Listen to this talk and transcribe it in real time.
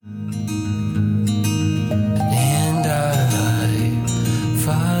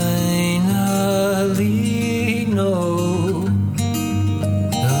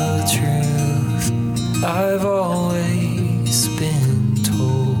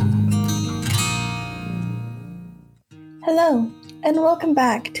Hello, and welcome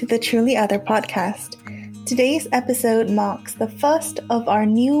back to the Truly Other podcast. Today's episode marks the first of our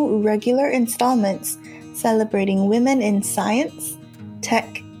new regular installments celebrating women in science,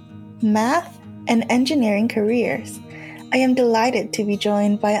 tech, math, and engineering careers. I am delighted to be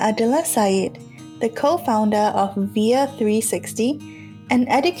joined by Adila Saeed, the co-founder of VIA 360, an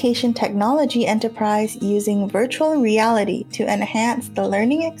education technology enterprise using virtual reality to enhance the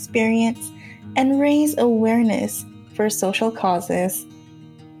learning experience and raise awareness for social causes.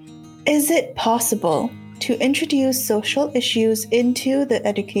 Is it possible to introduce social issues into the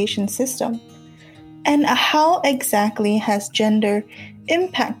education system? And how exactly has gender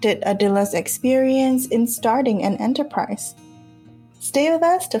impacted Adila's experience in starting an enterprise? Stay with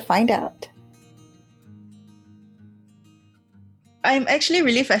us to find out. I'm actually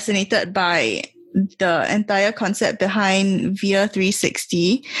really fascinated by the entire concept behind VIA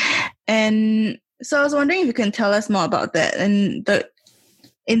 360. And so I was wondering if you can tell us more about that and the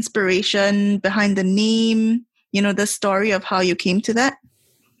inspiration behind the name, the story of how you came to that.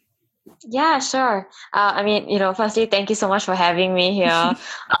 Yeah, sure. Firstly, thank you so much for having me here.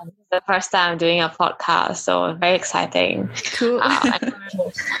 This is the first time I'm doing a podcast, so very exciting. Cool.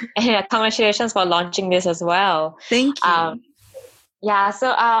 And congratulations for launching this as well. Thank you.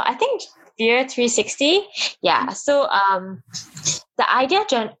 I think VIA 360. The idea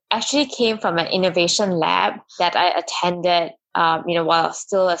actually came from an innovation lab that I attended, while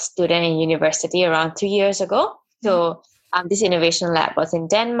still a student in university around 2 years ago. So this innovation lab was in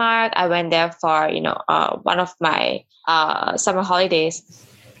Denmark. I went there for, one of my summer holidays.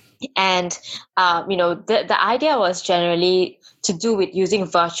 And, the idea was generally to do with using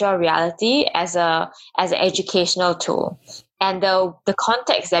virtual reality as an educational tool. And the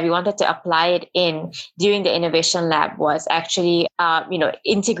context that we wanted to apply it in during the innovation lab was actually,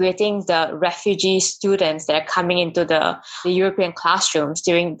 integrating the refugee students that are coming into the European classrooms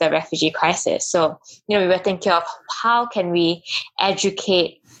during the refugee crisis. So, we were thinking of how can we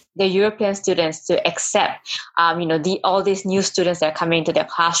educate the European students to accept, all these new students that are coming into their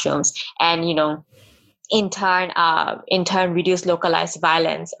classrooms, and in turn reduce localized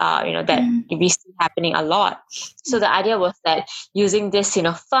violence, that we see happening a lot. So the idea was that using this,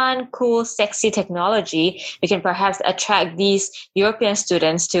 fun, cool, sexy technology, we can perhaps attract these European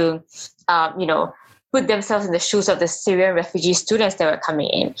students to, put themselves in the shoes of the Syrian refugee students that were coming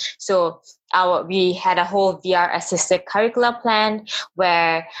in. So we had a whole VR-assisted curricula plan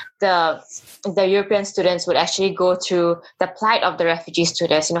where the European students would actually go through the plight of the refugee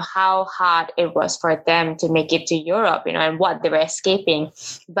students, how hard it was for them to make it to Europe, and what they were escaping.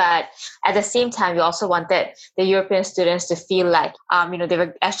 But at the same time, we also wanted the European students to feel like, they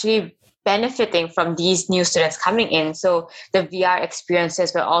were actually benefiting from these new students coming in. So the VR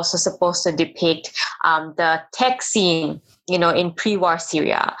experiences were also supposed to depict the tech scene, in pre-war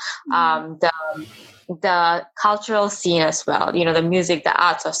Syria, the cultural scene as well, the music, the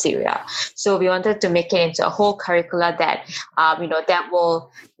arts of Syria. So we wanted to make it into a whole curricula that, that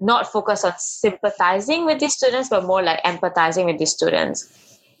will not focus on sympathizing with these students, but more like empathizing with these students.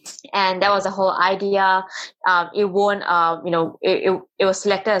 And that was the whole idea. It won, it was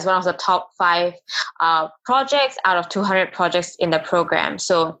selected as one of the top 5 projects out of 200 projects in the program.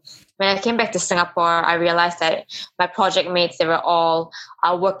 So when I came back to Singapore, I realized that my project mates, they were all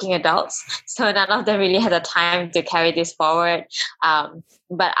working adults. So none of them really had the time to carry this forward.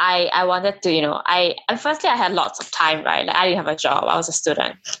 But I wanted to, firstly, I had lots of time, right? Like I didn't have a job. I was a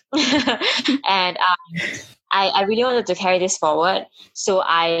student. And I really wanted to carry this forward. So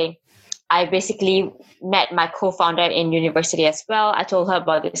I basically met my co-founder in university as well. I told her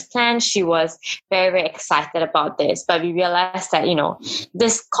about this plan. She was very, very excited about this. But we realized that,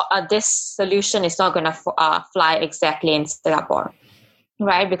 this solution is not going to fly exactly in Singapore.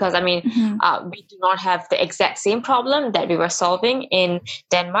 Right? Because, we do not have the exact same problem that we were solving in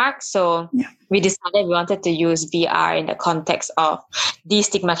Denmark. So we decided we wanted to use VR in the context of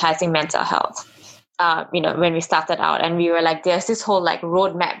destigmatizing mental health. When we started out, and we were like, there's this whole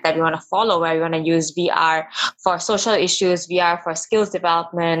roadmap that we want to follow, where we want to use VR for social issues, VR for skills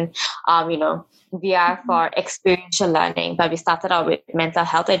development, VR for experiential learning. But we started out with mental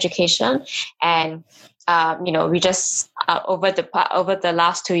health education, and we just over the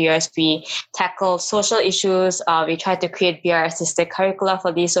last 2 years, we tackled social issues. We tried to create VR assisted curricula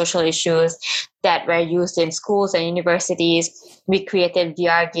for these social issues that were used in schools and universities. We created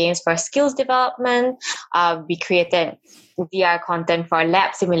VR games for skills development. We created VR content for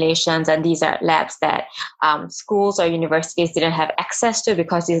lab simulations, and these are labs that schools or universities didn't have access to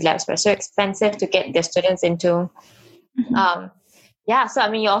because these labs were so expensive to get their students into. Yeah, so I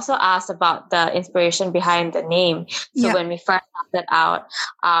mean, you also asked about the inspiration behind the name. So when we first started out,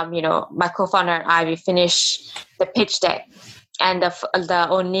 my co-founder and I, we finished the pitch deck, and the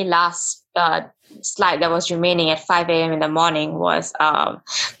only last slide that was remaining at 5 a.m. in the morning was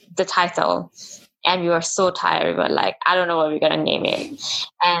the title, and we were so tired. We were like, I don't know what we're gonna name it,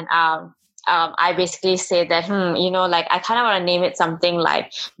 and I basically said that, I kind of want to name it something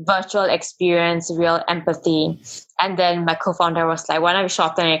like virtual experience, real empathy. And then my co-founder was like, why don't we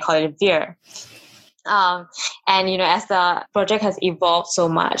shorten it and call it VEER? As the project has evolved so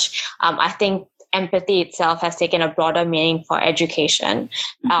much, I think empathy itself has taken a broader meaning for education,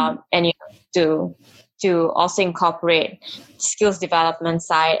 to also incorporate skills development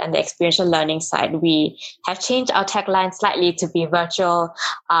side and the experiential learning side. We have changed our tagline slightly to be virtual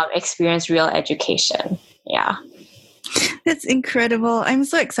experience, real education. Yeah. That's incredible. I'm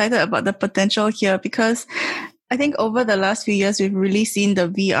so excited about the potential here because I think over the last few years, we've really seen the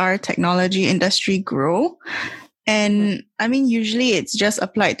VR technology industry grow. And I mean, usually it's just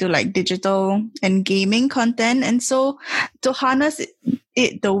applied to like digital and gaming content. And so to harness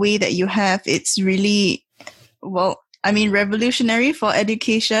it the way that you have, it's really, revolutionary for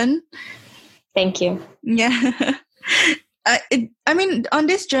education. Thank you. Yeah. On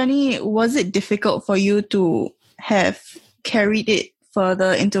this journey, was it difficult for you to have carried it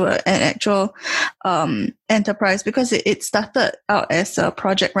further into an actual enterprise? Because it started out as a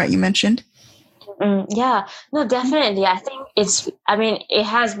project, right? You mentioned. Yeah, no, definitely. I think it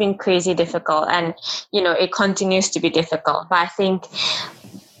has been crazy difficult, and, it continues to be difficult. But I think,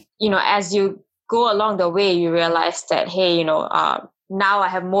 as you go along the way, you realize that, hey, now I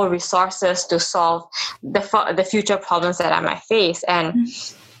have more resources to solve the future problems that I might face. And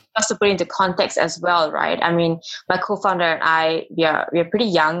just to put into context as well, right? I mean, my co-founder and I, we are pretty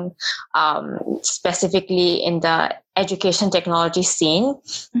young, specifically in the education technology scene.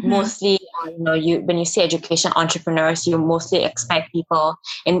 Mostly, when you say education entrepreneurs, you mostly expect people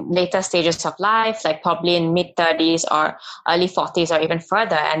in later stages of life, like probably in mid-30s or early 40s or even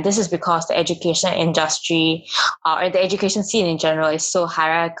further. And this is because the education industry or the education scene in general is so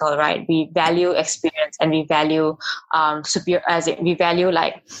hierarchical, right? We value experience, and we value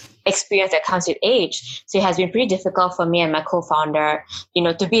experience that comes with age. So it has been pretty difficult for me and my co-founder,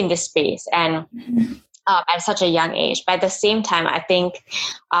 to be in this space. And at such a young age. But at the same time, I think,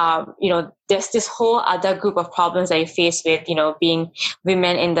 there's this whole other group of problems that you face with, being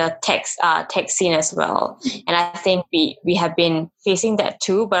women in the tech scene as well. And I think we have been facing that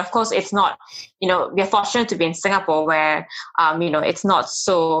too. But of course, it's not, we're fortunate to be in Singapore where, it's not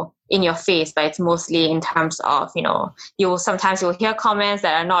so in your face, but it's mostly in terms of, you'll hear comments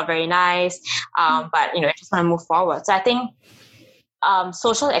that are not very nice, but, you just want to move forward. So I think,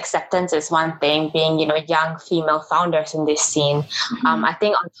 social acceptance is one thing, being, young female founders in this scene. I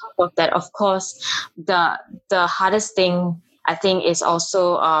think on top of that, of course, the hardest thing, I think, is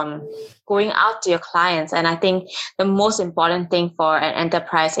also going out to your clients. And I think the most important thing for an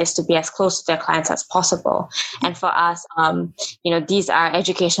enterprise is to be as close to their clients as possible. And for us, these are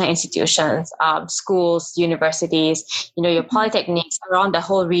educational institutions, schools, universities, your polytechnics around the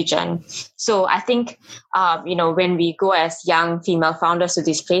whole region. So I think, when we go as young female founders to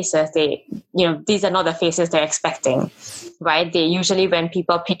these places, these are not the faces they're expecting, right? They usually, when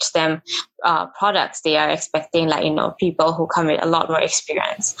people pitch them products, they are expecting people who come with a lot more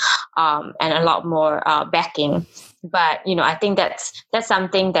experience and a lot more backing. But I think that's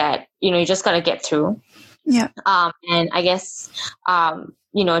something that you just gotta get through. Yeah. And I guess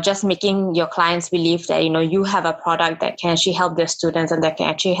just making your clients believe that you have a product that can actually help their students and that can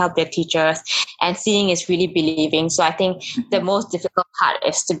actually help their teachers, and seeing is really believing. So I think the most difficult part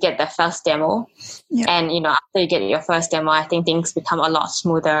is to get the first demo. Yeah. And after you get your first demo, I think things become a lot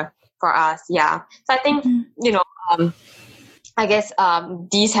smoother for us. Yeah. So I think I guess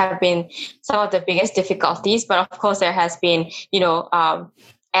these have been some of the biggest difficulties, but of course there has been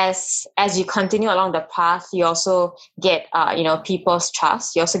as you continue along the path, you also get people's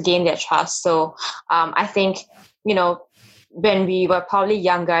trust. You also gain their trust. So I think when we were probably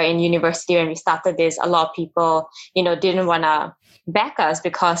younger in university, when we started this, a lot of people didn't want to back us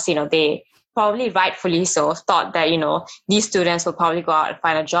because they probably rightfully so thought that these students will probably go out and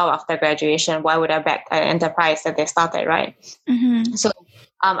find a job after graduation. Why would I back an enterprise that they started, right? So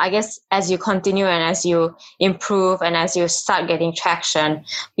I guess as you continue and as you improve and as you start getting traction,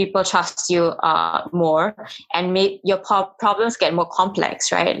 people trust you more, and make your problems get more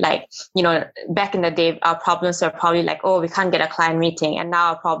complex, right? Like, back in the day, our problems were probably like, oh, we can't get a client meeting. And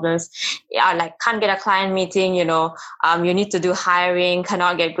now our problems are like, can't get a client meeting, you need to do hiring,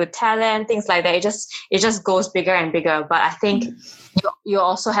 cannot get good talent, things like that. It just goes bigger and bigger. But I think you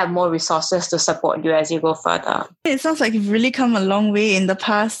also have more resources to support you as you go further. It sounds like you've really come a long way in the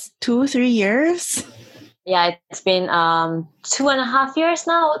past 2-3 years. Yeah, it's been 2.5 years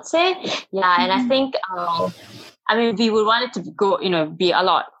now, I would say. Yeah, and I think we would want it to go, be a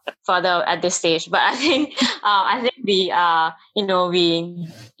lot further at this stage. But I think we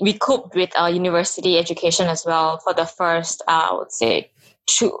coped with our university education as well for the first, I would say,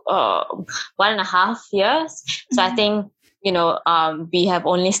 1.5 years. So I think we have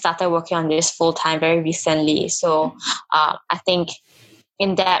only started working on this full time very recently. So I think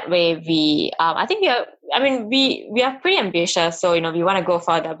in that way, we are pretty ambitious. So, we want to go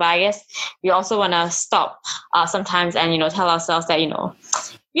further, but I guess we also want to stop sometimes and, tell ourselves that,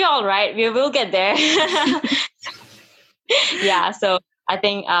 we're all right. We will get there. Yeah. So I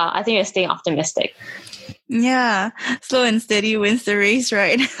think we're staying optimistic. Yeah. Slow and steady wins the race,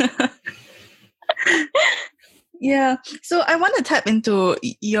 right? Yeah. So I want to tap into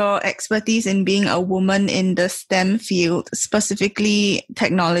your expertise in being a woman in the STEM field, specifically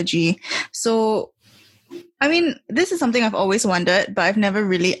technology. So, this is something I've always wondered, but I've never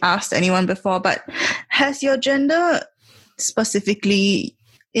really asked anyone before. But has your gender specifically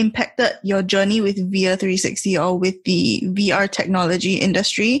impacted your journey with VR 360 or with the VR technology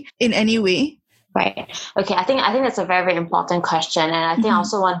industry in any way? Right. Okay. I think that's a very, very important question, and I think I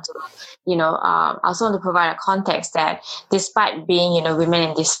also want to, provide a context that despite being, women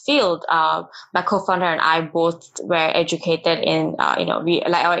in this field, my co-founder and I both were educated in, our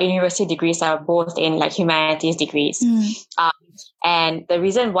university degrees are both in like humanities degrees. And the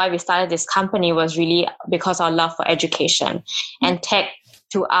reason why we started this company was really because our love for education and tech.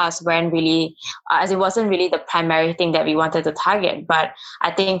 To us weren't really, as it wasn't really the primary thing that we wanted to target. But I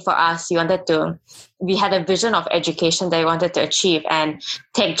think for us, we had a vision of education that we wanted to achieve, and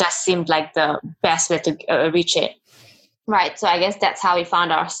tech just seemed like the best way to reach it. Right. So I guess that's how we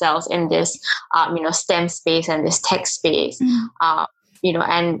found ourselves in this, STEM space and this tech space.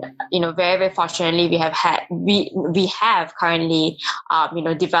 Very, very fortunately, we have currently,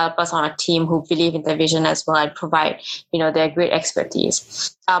 developers on a team who believe in the vision as well and provide, their great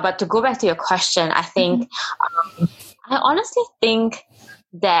expertise. But to go back to your question, I think, I honestly think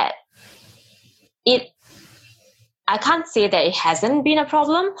that I can't say that it hasn't been a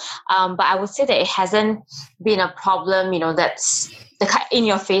problem, but I would say that it hasn't been a problem, that's the in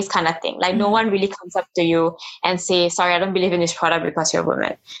your face kind of thing. Like no one really comes up to you and say, sorry, I don't believe in this product because you're a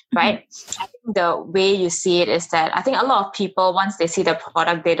woman, right? I think the way you see it is that I think a lot of people, once they see the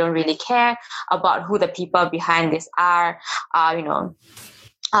product, they don't really care about who the people behind this are,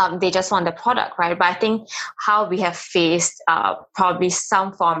 they just want the product, right? But I think how we have faced probably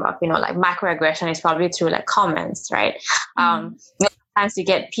some form of, like microaggression is probably through like comments, right? Sometimes you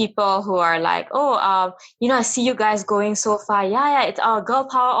get people who are like, I see you guys going so far. Yeah, it's girl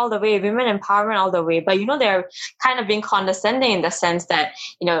power all the way, women empowerment all the way. But, they're kind of being condescending in the sense that,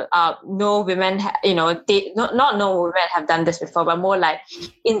 no women, not no women have done this before, but more like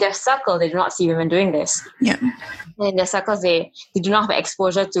in their circle, they do not see women doing this. Yeah. In their circles, they do not have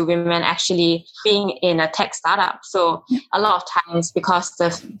exposure to women actually being in a tech startup. So a lot of times, because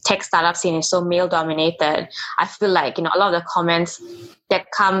the tech startup scene is so male dominated, I feel like, a lot of the comments that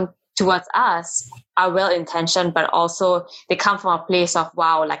come towards us are well-intentioned, but also they come from a place of,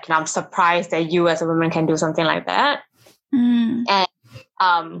 wow, like, I'm surprised that you as a woman can do something like that. And I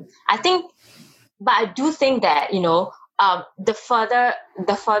do think that, the further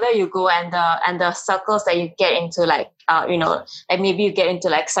you go and the circles that you get into, like maybe you get into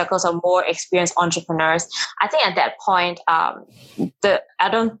like circles of more experienced entrepreneurs. I think at that point, I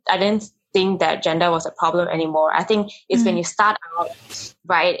didn't think that gender was a problem anymore. I think it's when you start out,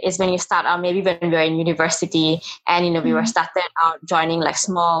 right? It's when you start out, maybe when we were in university and, we were started out joining like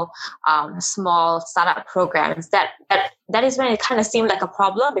small startup programs that is when it kind of seemed like a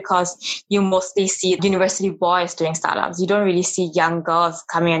problem, because you mostly see university boys doing startups. You don't really see young girls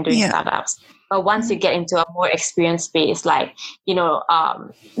coming and doing startups. But once you get into a more experienced space, like,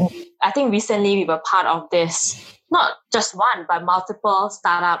 I think recently we were part of this, not just one, but multiple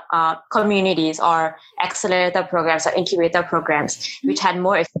startup communities or accelerator programs or incubator programs, which had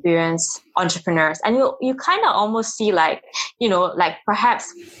more experienced entrepreneurs. And you kind of almost see like, like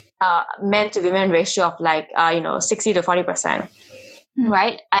perhaps men to women ratio of like, 60 to 40%,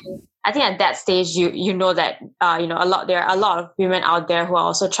 right? And I think at that stage, you know that, there are a lot of women out there who are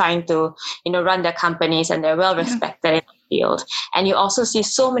also trying to, run their companies, and they're well respected in the field. And you also see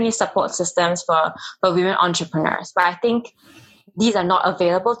so many support systems for women entrepreneurs. But I think these are not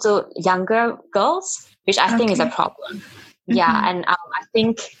available to younger girls, which I think is a problem. Yeah. And I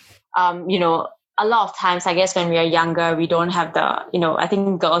think, a lot of times, I guess when we are younger, we don't have the, I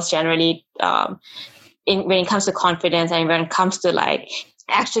think girls generally, when it comes to confidence and when it comes to like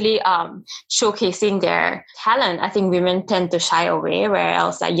actually showcasing their talent, I think women tend to shy away,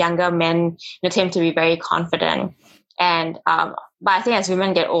 whereas like younger men tend to be very confident. And but I think as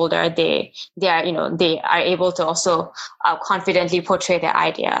women get older, they are able to also confidently portray their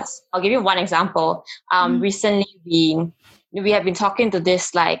ideas. I'll give you one example. Recently we have been talking to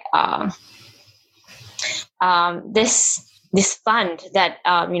this like this fund that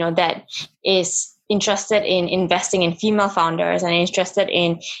that is interested in investing in female founders and interested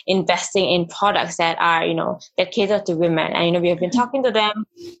in investing in products that are that cater to women. And we have been talking to them,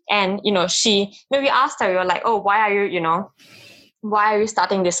 and she we asked her, we were like, oh, why are you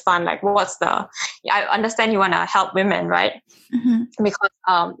starting this fund? Like, what's I understand you want to help women, right? Mm-hmm. Because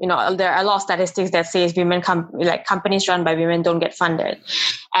there are a lot of statistics that says companies run by women don't get funded.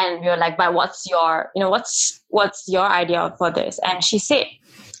 And we were like, but what's your what's your idea for this? And she said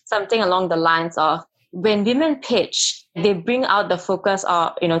something along the lines of, when women pitch, they bring out the focus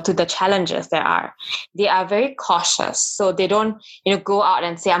of, to the challenges there are. They are very cautious. So they don't, go out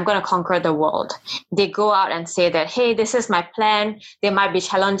and say, I'm going to conquer the world. They go out and say that, hey, this is my plan. There might be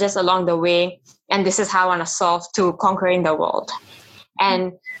challenges along the way, and this is how I want to solve to conquering the world.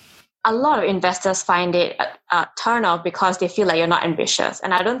 And a lot of investors find it a turn off because they feel like you're not ambitious.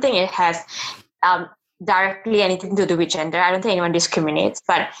 And I don't think it has directly anything to do with gender. I don't think anyone discriminates,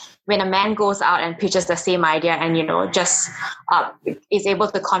 but when a man goes out and pitches the same idea and just is able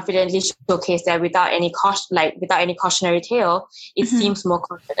to confidently showcase that without any cautionary tale, it seems more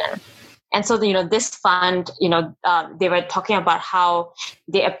confident. And so this fund, they were talking about how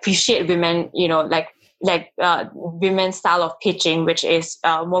they appreciate women, women's style of pitching, which is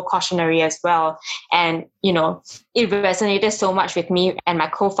more cautionary as well. And, it resonated so much with me and my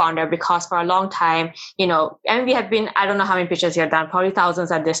co-founder, because for a long time, and we have been, I don't know how many pitches you have done, probably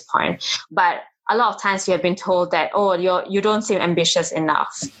thousands at this point, but a lot of times we have been told that, oh, you don't seem ambitious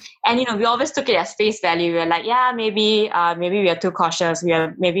enough. And, we always took it as face value. We were like, yeah, maybe we are too cautious.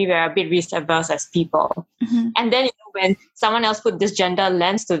 Maybe we're a bit risk averse as people. Mm-hmm. And then, when someone else put this gender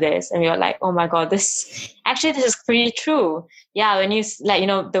lens to this, and we were like, oh my God, this is pretty true. Yeah. When you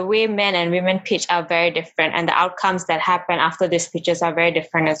the way men and women pitch are very different, and the outcomes that happen after these pitches are very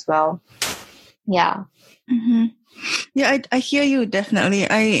different as well. Yeah. Mm-hmm. Yeah. I hear you.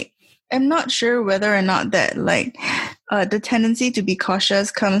 Definitely. I'm not sure whether or not that the tendency to be cautious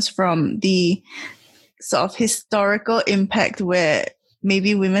comes from the sort of historical impact where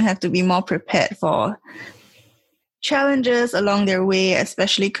maybe women have to be more prepared for challenges along their way,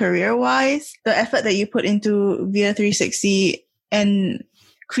 especially career-wise. The effort that you put into VIA 360 and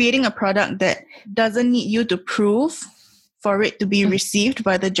creating a product that doesn't need you to prove for it to be received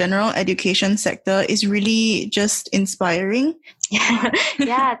by the general education sector is really just inspiring.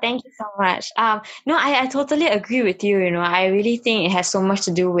 Yeah, thank you so much. No, I totally agree with you. I really think it has so much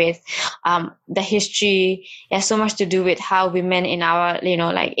to do with the history. It has so much to do with how women in our,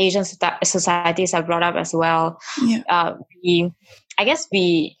 Asian societies are brought up as well. Yeah. I guess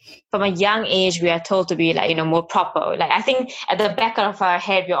from a young age, we are told to be more proper. I think at the back of our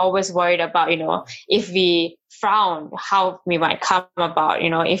head, we're always worried about, if we frown, how we might come about,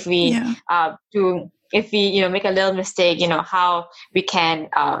 if we if we make a little mistake, how we can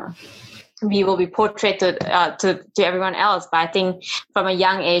we will be portrayed to everyone else. But I think from a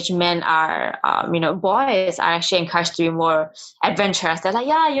young age, men are boys are actually encouraged to be more adventurous. They're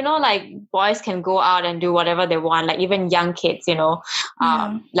like, boys can go out and do whatever they want. Like even young kids, you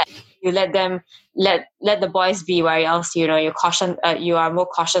let them let the boys be, where else you are more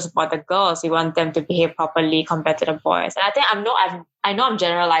cautious about the girls. You want them to behave properly compared to the boys. And I think I know I'm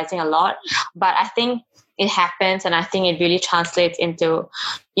generalizing a lot, but I think it happens, and I think it really translates into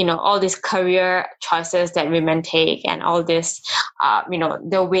all these career choices that women take, and all this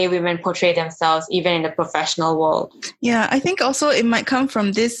the way women portray themselves even in the professional world. Yeah, I think also it might come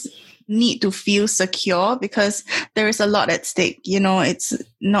from this need to feel secure, because there is a lot at stake. It's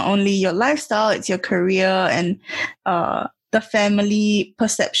not only your lifestyle, it's your career and the family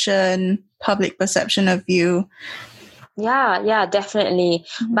perception, public perception of you. Yeah, definitely.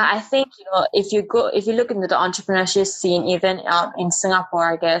 Mm-hmm. But I think, if you look into the entrepreneurship scene, even in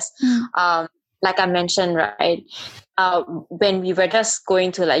Singapore, I guess, like I mentioned, right, when we were just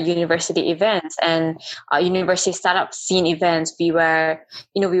going to university events and university startup scene events, we were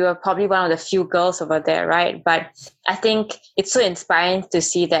probably one of the few girls over there, right? But I think it's so inspiring to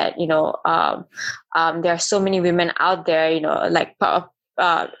see that, there are so many women out there,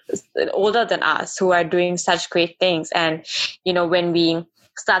 older than us, who are doing such great things. And when we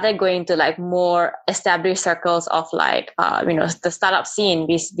started going to like more established circles of like, the startup scene,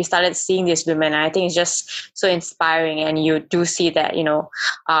 we started seeing these women. And I think it's just so inspiring. And you do see that,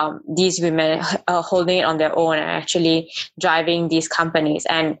 these women are holding it on their own and actually driving these companies,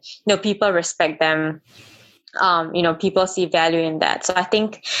 and, people respect them. People see value in that. So I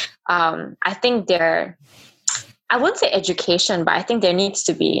think I wouldn't say education, but I think there needs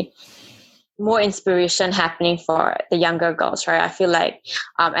to be more inspiration happening for the younger girls, right? I feel like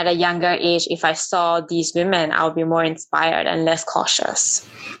at a younger age, if I saw these women, I would be more inspired and less cautious.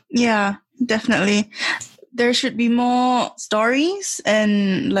 Yeah, definitely. There should be more stories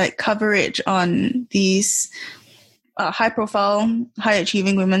and like coverage on these high profile, high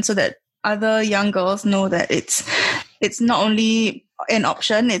achieving women, so that other young girls know that it's not only an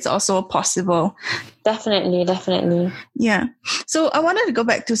option, it's also possible. Definitely. Yeah. So I wanted to go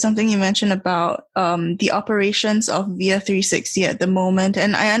back to something you mentioned about the operations of VIA 360 at the moment.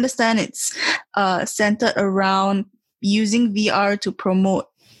 And I understand it's centered around using VR to promote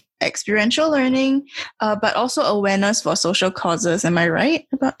experiential learning, but also awareness for social causes. Am I right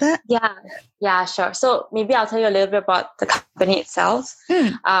about that? Yeah, sure. So maybe I'll tell you a little bit about the company itself.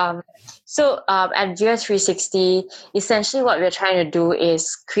 So at VIA 360, essentially what we're trying to do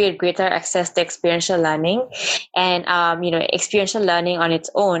is create greater access to experiential learning. And, experiential learning on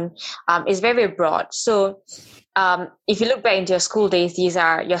its own is very, very broad. So if you look back into your school days, these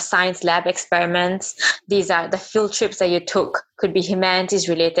are your science lab experiments. These are the field trips that you took. Could be humanities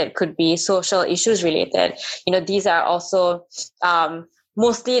related, could be social issues related. These are also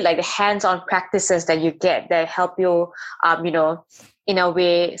mostly like the hands-on practices that you get that help you, in a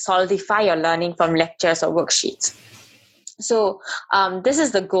way, solidify your learning from lectures or worksheets. So this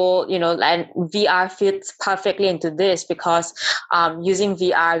is the goal, and VR fits perfectly into this because using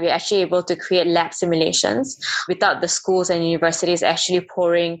VR, we're actually able to create lab simulations without the schools and universities actually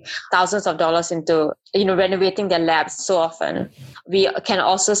pouring thousands of dollars into, renovating their labs so often. We can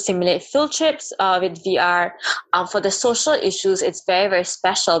also simulate field trips with VR. For the social issues, it's very, very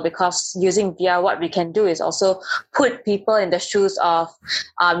special because using VR, what we can do is also put people in the shoes of,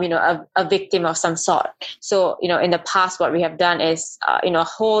 a victim of some sort. So, in the past, what we have done is, a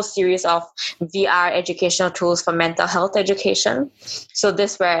whole series of VR educational tools for mental health education. So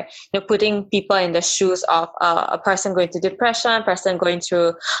this where, putting people in the shoes of a person going through depression, a person going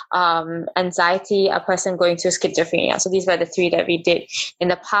through anxiety, a person going through schizophrenia. So these were the three that we did in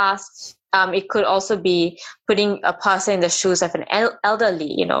the past. It could also be putting a person in the shoes of an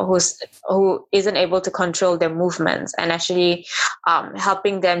elderly, who isn't able to control their movements, and actually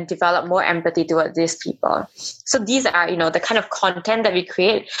helping them develop more empathy towards these people. So these are, the kind of content that we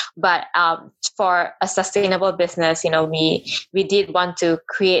create. But for a sustainable business, we did want to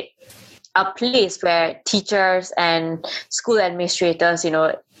create a place where teachers and school administrators,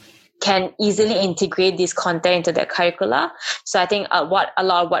 can easily integrate this content into their curricula. So I think a lot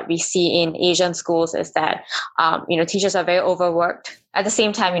of what we see in Asian schools is that, teachers are very overworked. At the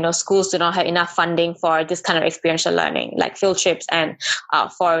same time, schools do not have enough funding for this kind of experiential learning, like field trips and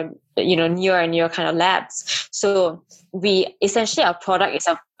for, newer and newer kind of labs. So we essentially, our product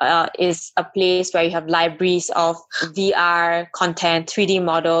is a place where you have libraries of VR content, 3D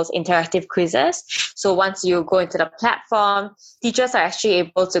models, interactive quizzes. So once you go into the platform, teachers are actually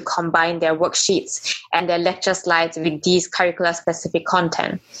able to combine their worksheets and their lecture slides with these curricular-specific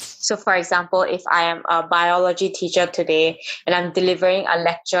content. So for example, if I am a biology teacher today and I'm delivering a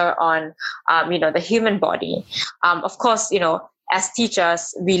lecture on, the human body, of course, as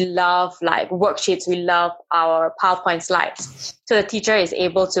teachers, we love like worksheets. We love our PowerPoint slides. So the teacher is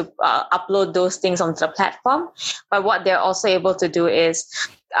able to upload those things onto the platform. But what they're also able to do is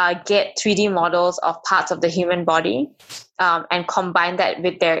get 3D models of parts of the human body and combine that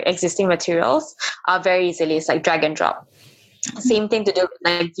with their existing materials very easily. It's like drag and drop. Same thing to do with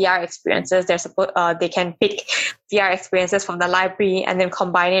like VR experiences. They can pick VR experiences from the library and then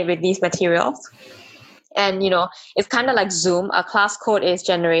combine it with these materials. And, it's kind of like Zoom. A class code is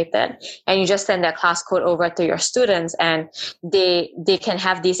generated and you just send that class code over to your students and they can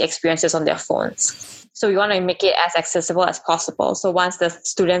have these experiences on their phones. So we want to make it as accessible as possible. So once the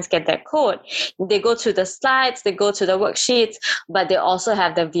students get their code, they go to the slides, they go to the worksheets, but they also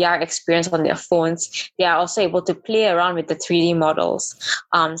have the VR experience on their phones. They are also able to play around with the 3D models.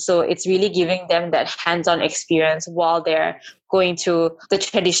 So it's really giving them that hands-on experience while they're going through the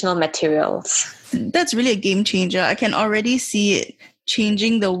traditional materials. That's really a game changer. I can already see it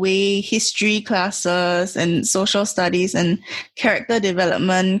changing the way history classes and social studies and character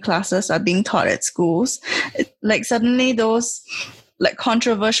development classes are being taught at schools. Like suddenly those like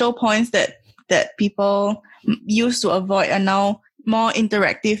controversial points that people used to avoid are now more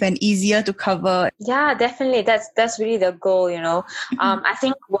interactive and easier to cover. Yeah, definitely. That's really the goal, I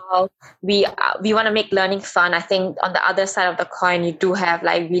think we want to make learning fun. I think on the other side of the coin, you do have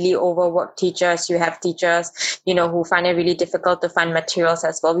like really overworked teachers. You have teachers, who find it really difficult to find materials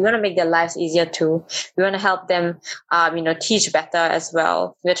as well. We want to make their lives easier too. We want to help them, teach better as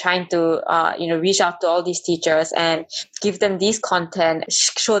well. We're trying to, reach out to all these teachers and give them these content,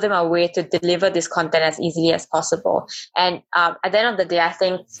 show them a way to deliver this content as easily as possible. And at the end of the day, I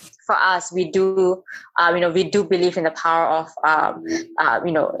think for us, we do believe in the power of,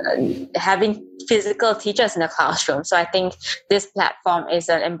 having physical teachers in the classroom. So I think this platform is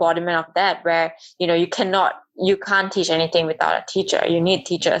an embodiment of that, where, you can't teach anything without a teacher. You need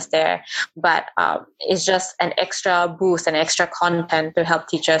teachers there, but it's just an extra boost and extra content to help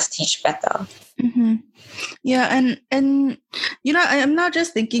teachers teach better. Mm-hmm. Yeah, and I'm not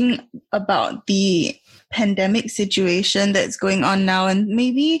just thinking about the pandemic situation that's going on now, and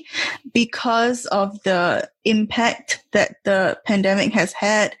maybe because of the impact that the pandemic has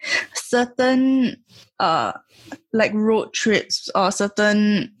had, certain like road trips or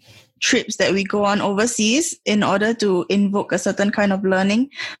certain trips that we go on overseas in order to invoke a certain kind of learning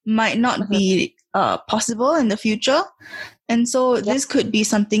might not be possible in the future. And so this could be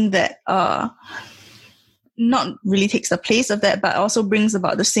something that not really takes the place of that, but also brings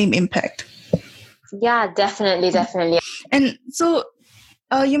about the same impact. Yeah, definitely. And so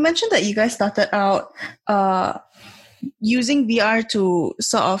you mentioned that you guys started out using VR to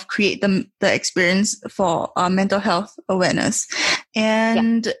sort of create the experience for mental health awareness.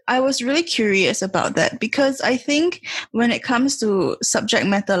 And I was really curious about that, because I think when it comes to subject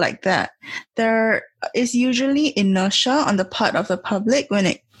matter like that, there is usually inertia on the part of the public when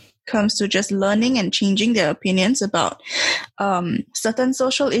it comes to just learning and changing their opinions about certain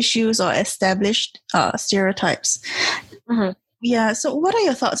social issues or established stereotypes. Mm-hmm. Yeah. So what are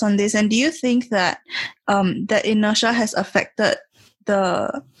your thoughts on this? And do you think that that inertia has affected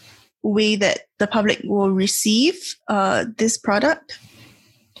the way that the public will receive this product?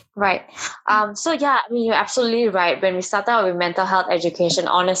 Right. So yeah, I mean, you're absolutely right. When we started out with mental health education,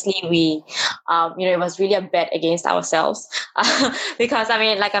 honestly, we, it was really a bet against ourselves because, I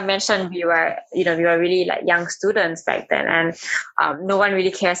mean, like I mentioned, we were really like young students back then, and no one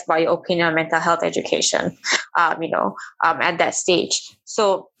really cares about your opinion on mental health education, at that stage.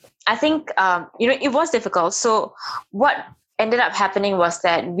 So I think, it was difficult. So what ended up happening was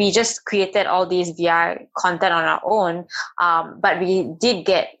that we just created all these VR content on our own, but we did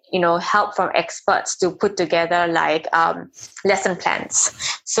get help from experts to put together like lesson plans.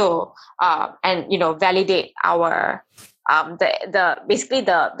 So and validate our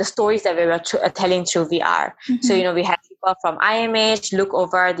the stories that we were telling through VR. Mm-hmm. So we had people from IMH look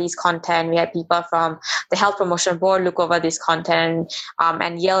over these content. We had people from the Health Promotion Board look over this content,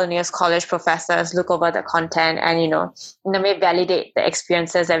 and Yale and UNIUS College professors look over the content, and in a way validate the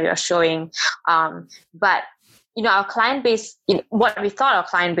experiences that we were showing. But our client base, what we thought our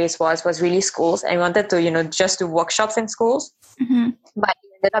client base was really schools, and we wanted to just do workshops in schools. Mm-hmm. But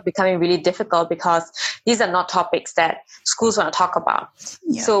it ended up becoming really difficult because these are not topics that schools want to talk about.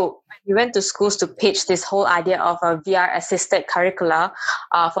 Yeah. So we went to schools to pitch this whole idea of a VR assisted curricula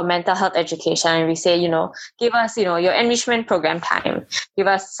for mental health education, and we say, give us your enrichment program time, give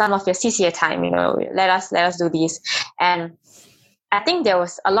us some of your CCA time, let us do these. And I think there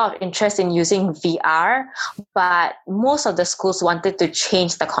was a lot of interest in using VR, but most of the schools wanted to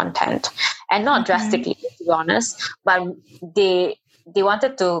change the content, and not drastically, to be honest, but they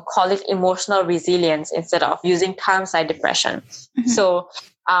wanted to call it emotional resilience instead of using terms like depression. Mm-hmm. So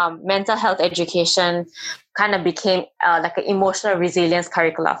mental health education kind of became like an emotional resilience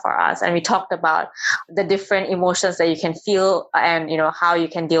curricula for us. And we talked about the different emotions that you can feel and, how you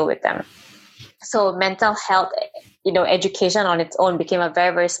can deal with them. So mental health, education on its own became a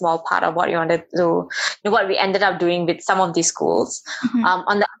very, very small part of what we wanted to do, what we ended up doing with some of these schools. Mm-hmm.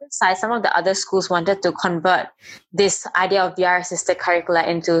 On the other side, some of the other schools wanted to convert this idea of VR assisted curricula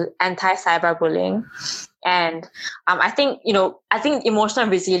into anti-cyberbullying. And I think emotional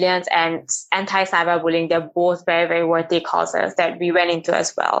resilience and anti-cyberbullying, they're both very, very worthy causes that we went into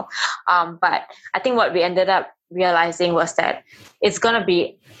as well. But I think what we ended up realizing was that it's going to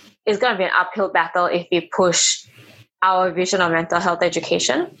be an uphill battle if we push our vision of mental health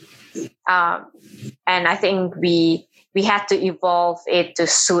education. And I think we had to evolve it to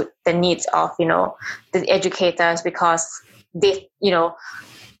suit the needs of, the educators, because they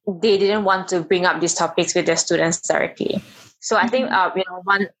didn't want to bring up these topics with their students directly. So I think,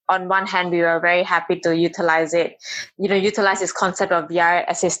 on one hand, we were very happy to utilize this concept of VR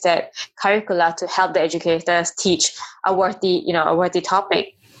assisted curricula to help the educators teach a worthy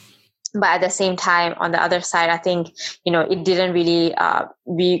topic. But at the same time, on the other side, I think, it didn't really,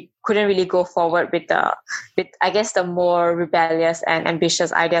 we couldn't really go forward with I guess, the more rebellious and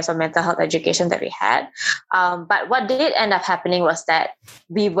ambitious ideas of mental health education that we had. But what did end up happening was that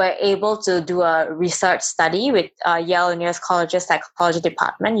we were able to do a research study with Yale University College's psychology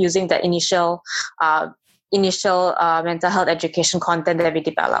department using the initial mental health education content that we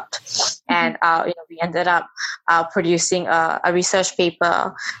developed. And we ended up producing a research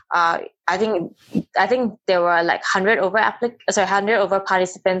paper. I think there were like 100 over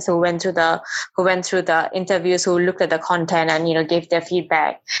participants who went through the interviews, who looked at the content and gave their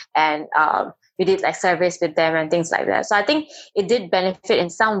feedback, and we did like surveys with them and things like that. So I think it did benefit in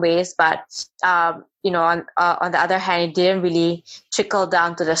some ways, but on the other hand, it didn't really trickle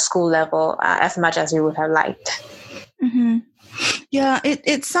down to the school level as much as we would have liked. Mm-hmm. Yeah,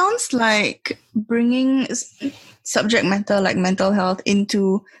 it sounds like bringing subject matter like mental health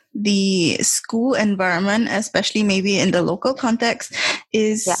into the school environment, especially maybe in the local context,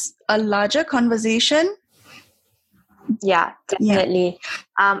 is a larger conversation. Yeah, definitely.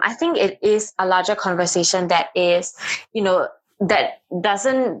 Yeah. I think it is a larger conversation that is, that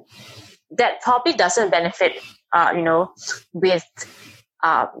probably doesn't benefit, with,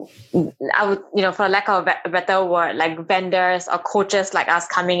 I would, for lack of a better word, like vendors or coaches like us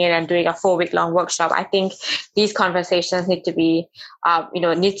coming in and doing a 4-week-long workshop. I think these conversations need to be,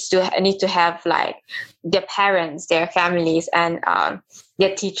 need to have like their parents, their families, and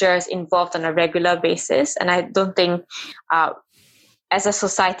their teachers involved on a regular basis. And I don't think, as a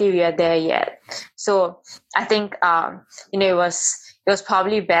society, we are there yet. So I think, it was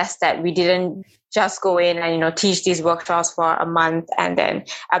probably best that we didn't just go in and teach these workshops for a month and then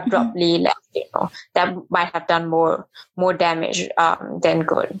abruptly left. That might have done more damage than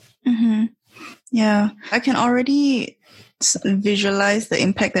good. Mm-hmm. Yeah, I can already visualize the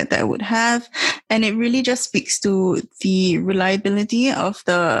impact that would have, and it really just speaks to the reliability of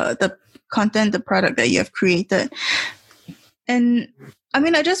the content, the product that you have created. And I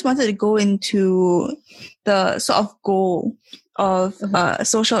mean, I just wanted to go into the sort of goal of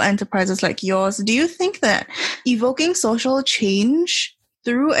social enterprises like yours. Do you think that evoking social change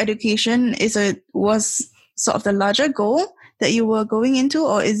through education was sort of the larger goal that you were going into,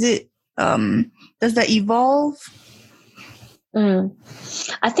 or is it does that evolve?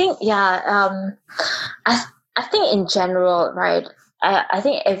 I think I think in general, right? I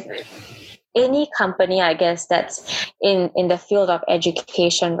think if any company, I guess, that's in the field of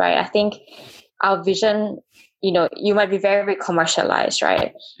education, right? I think our vision, you might be very, very commercialized,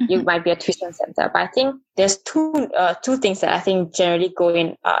 right? Mm-hmm. You might be a tuition center, but I think there's two things that I think generally go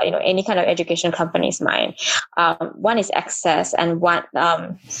in, any kind of education company's mind. One is access, and one,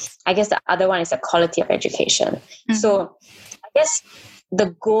 I guess the other one is the quality of education. Mm-hmm. So I guess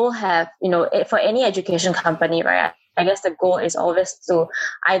the goal for any education company, right? I guess the goal is always to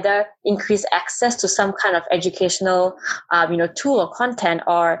either increase access to some kind of educational, tool or content,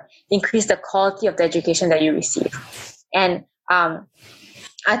 or increase the quality of the education that you receive. And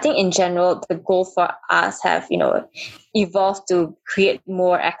I think in general, the goal for us have, evolved to create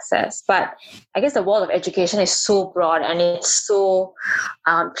more access. But I guess the world of education is so broad and it's so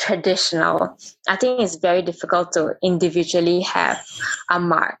traditional. I think it's very difficult to individually have a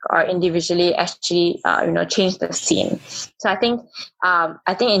mark or individually actually, change the scene. So I think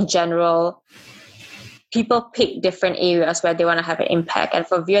in general, people pick different areas where they want to have an impact. And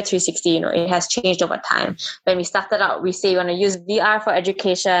for VR 360, it has changed over time. When we started out, we say we want to use VR for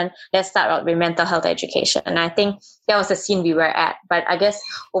education. Let's start out with mental health education. And I think that was the scene we were at. But I guess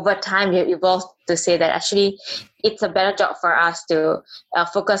over time, we have evolved to say that actually it's a better job for us to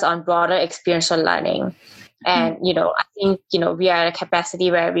focus on broader experiential learning. And, I think, we are at a capacity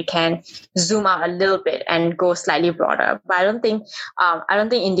where we can zoom out a little bit and go slightly broader. But I don't think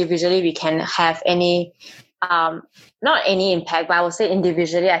individually we can have any, not any impact, but I would say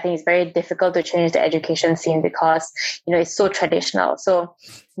individually, I think it's very difficult to change the education scene because, it's so traditional. So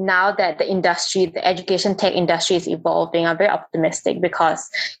now that the education tech industry is evolving, I'm very optimistic because,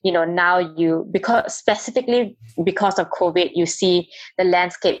 specifically because of COVID, you see the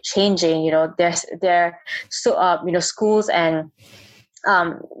landscape changing. There are so, schools and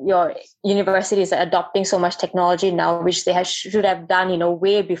your universities are adopting so much technology now, which they should have done,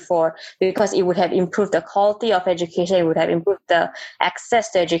 way before, because it would have improved the quality of education, it would have improved the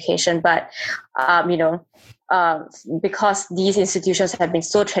access to education. But, because these institutions have been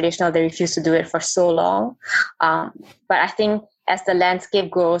so traditional, they refuse to do it for so long. But I think as the landscape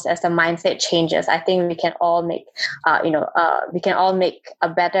grows, as the mindset changes, I think we can all make, a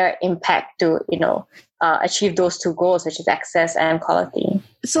better impact to, achieve those two goals, which is access and quality.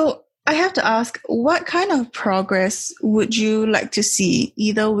 So I have to ask, what kind of progress would you like to see,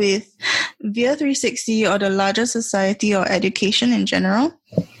 either with VIA 360 or the larger society or education in general?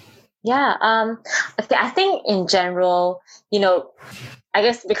 Yeah, okay, I think in general, I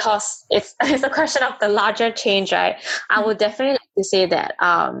guess because it's a question of the larger change, right? I would definitely like to say that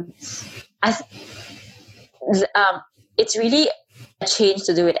it's really a change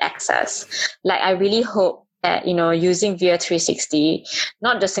to do with access. Like, I really hope that, using VIA 360,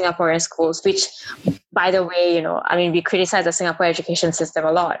 not just Singaporean schools, which, by the way, we criticize the Singapore education system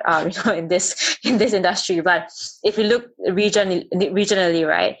a lot, in this industry. But if you look regionally,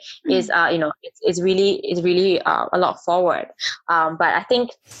 right, it's really a lot forward. But I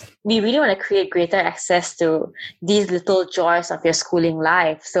think we really want to create greater access to these little joys of your schooling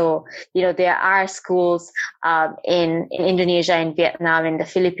life. So, there are schools in Indonesia, in Vietnam, in the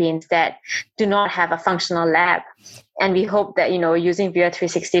Philippines that do not have a functional lab. And we hope that, using VIA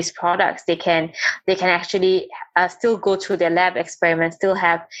 360's products, they can actually still go through their lab experiments, still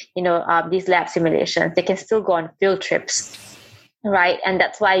have, these lab simulations. They can still go on field trips, right? And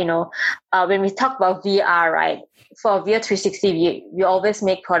that's why, when we talk about VR, right, for VIA 360, we always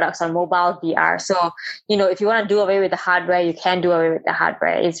make products on mobile VR. So, if you want to do away with the hardware, you can do away with the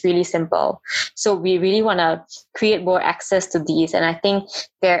hardware. It's really simple. So we really want to create more access to these. And I think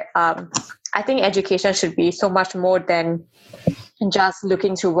I think education should be so much more than just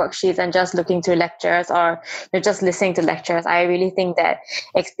looking through worksheets and just looking through lectures, or just listening to lectures. I really think that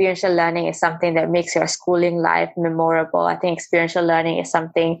experiential learning is something that makes your schooling life memorable. I think experiential learning is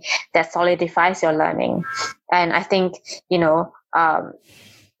something that solidifies your learning. And I think,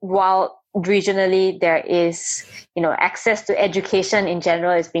 while regionally there is, access to education in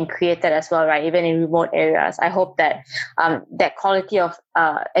general is being created as well, right? Even in remote areas. I hope that that quality of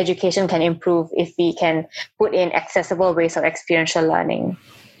education can improve if we can put in accessible ways of experiential learning.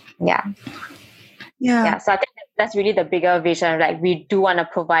 Yeah. So I think that's really the bigger vision. Like, we do want to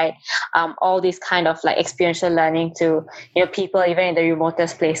provide all these kind of like experiential learning to, people even in the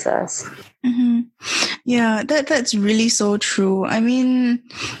remotest places. Mm-hmm. Yeah, that's really so true. I mean,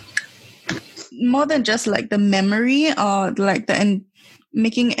 more than just like the memory or like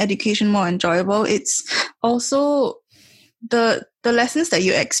making education more enjoyable, it's also the lessons that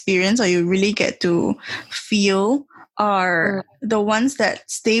you experience or you really get to feel are the ones that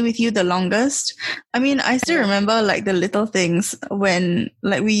stay with you the longest. I mean, I still remember like the little things when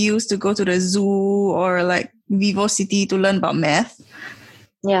like we used to go to the zoo or like VivoCity to learn about math.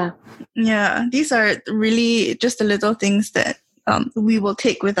 Yeah, these are really just the little things that we will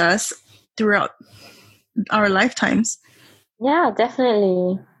take with us throughout our lifetimes. Yeah,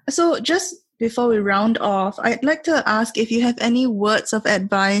 definitely. So just before we round off, I'd like to ask if you have any words of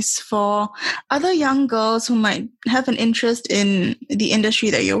advice for other young girls who might have an interest in the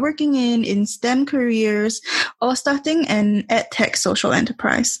industry that you're working in STEM careers, or starting an edtech social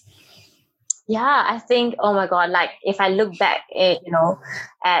enterprise. Yeah, I think, oh my God, like if I look back at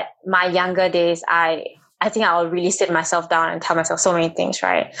my younger days, I think I'll really sit myself down and tell myself so many things,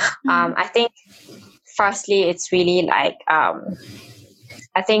 right? Mm-hmm. I think firstly, it's really like,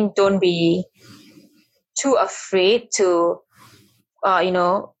 I think don't be too afraid to,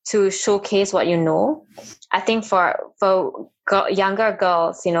 to showcase what you know. I think for younger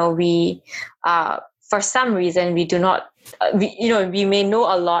girls, we, for some reason, we do not, we may know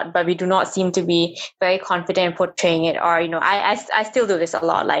a lot, but we do not seem to be very confident in portraying it. Or, I still do this a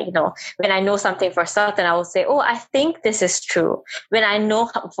lot. Like, when I know something for certain, I will say, oh, I think this is true. When I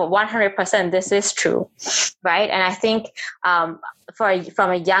know for 100% this is true, right? And I think from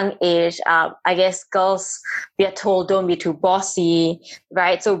a young age, I guess girls, we are told don't be too bossy,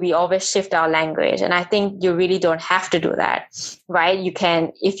 right? So we always shift our language. And I think you really don't have to do that, right? You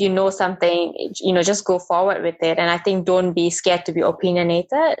can, if you know something, just go forward with it. And I think don't be scared to be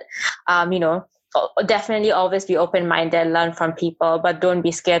opinionated. Definitely always be open-minded, learn from people, but don't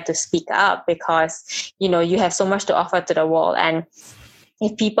be scared to speak up, because, you have so much to offer to the world. And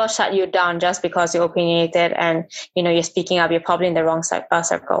if people shut you down just because you're opinionated and, you're speaking up, you're probably in the wrong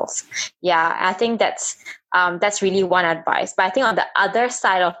circles. Yeah, I think that's really one advice. But I think on the other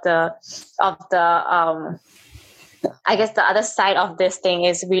side of the I guess the other side of this thing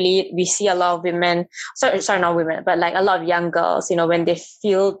is really we see a lot of women, sorry, not women, but like a lot of young girls, when they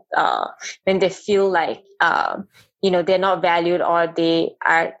feel like they're not valued or they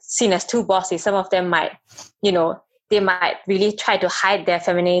are seen as too bossy. Some of them might, they might really try to hide their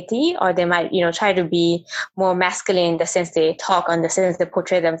femininity, or they might, try to be more masculine in the sense they talk, in the sense they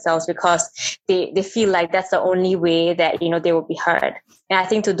portray themselves, because they feel like that's the only way that, they will be heard. And I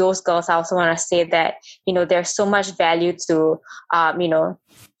think to those girls, I also want to say that, there's so much value to, the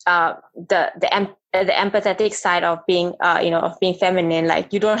empathetic side of being, of being feminine.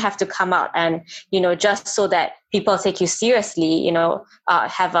 Like, you don't have to come out and, just so that people take you seriously,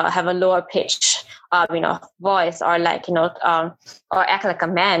 have a lower pitch, voice, or like, or act like a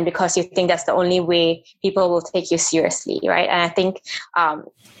man because you think that's the only way people will take you seriously. Right. And I think,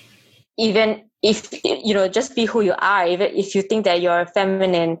 even if, just be who you are, even if you think that you're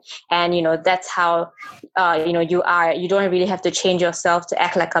feminine and, that's how, you are, you don't really have to change yourself to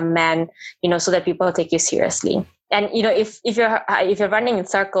act like a man, so that people take you seriously. And, if you're running in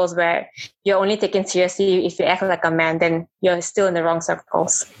circles where you're only taken seriously if you act like a man, then you're still in the wrong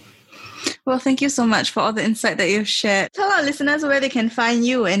circles. Well, thank you so much for all the insight that you've shared. Tell our listeners where they can find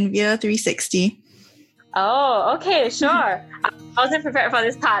you and VIA 360. Oh, okay, sure. I wasn't prepared for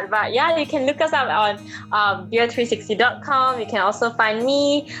this part, but yeah, you can look us up on VIA360.com. You can also find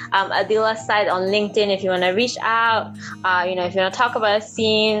me, Adila's site on LinkedIn if you want to reach out. If you want to talk about a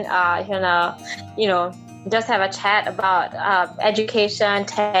scene, if you want to, just have a chat about education,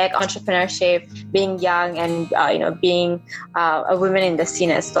 tech, entrepreneurship, being young, and being a woman in the scene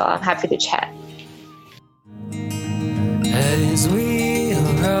as well. I'm happy to chat. As we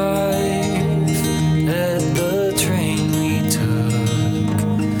arrive at the train we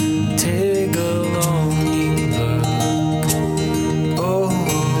took, take a longing look. Oh.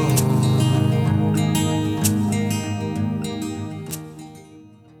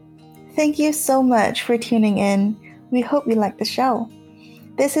 Thank you so much for tuning in. We hope you liked the show.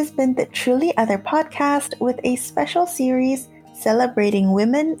 This has been the Truly Other podcast with a special series celebrating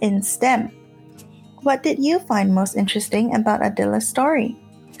women in STEM. What did you find most interesting about Adila's story?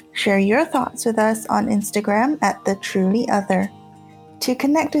 Share your thoughts with us on Instagram at The Truly Other. To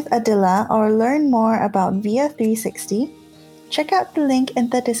connect with Adila or learn more about VIA 360, check out the link in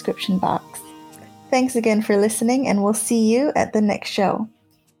the description box. Thanks again for listening, and we'll see you at the next show.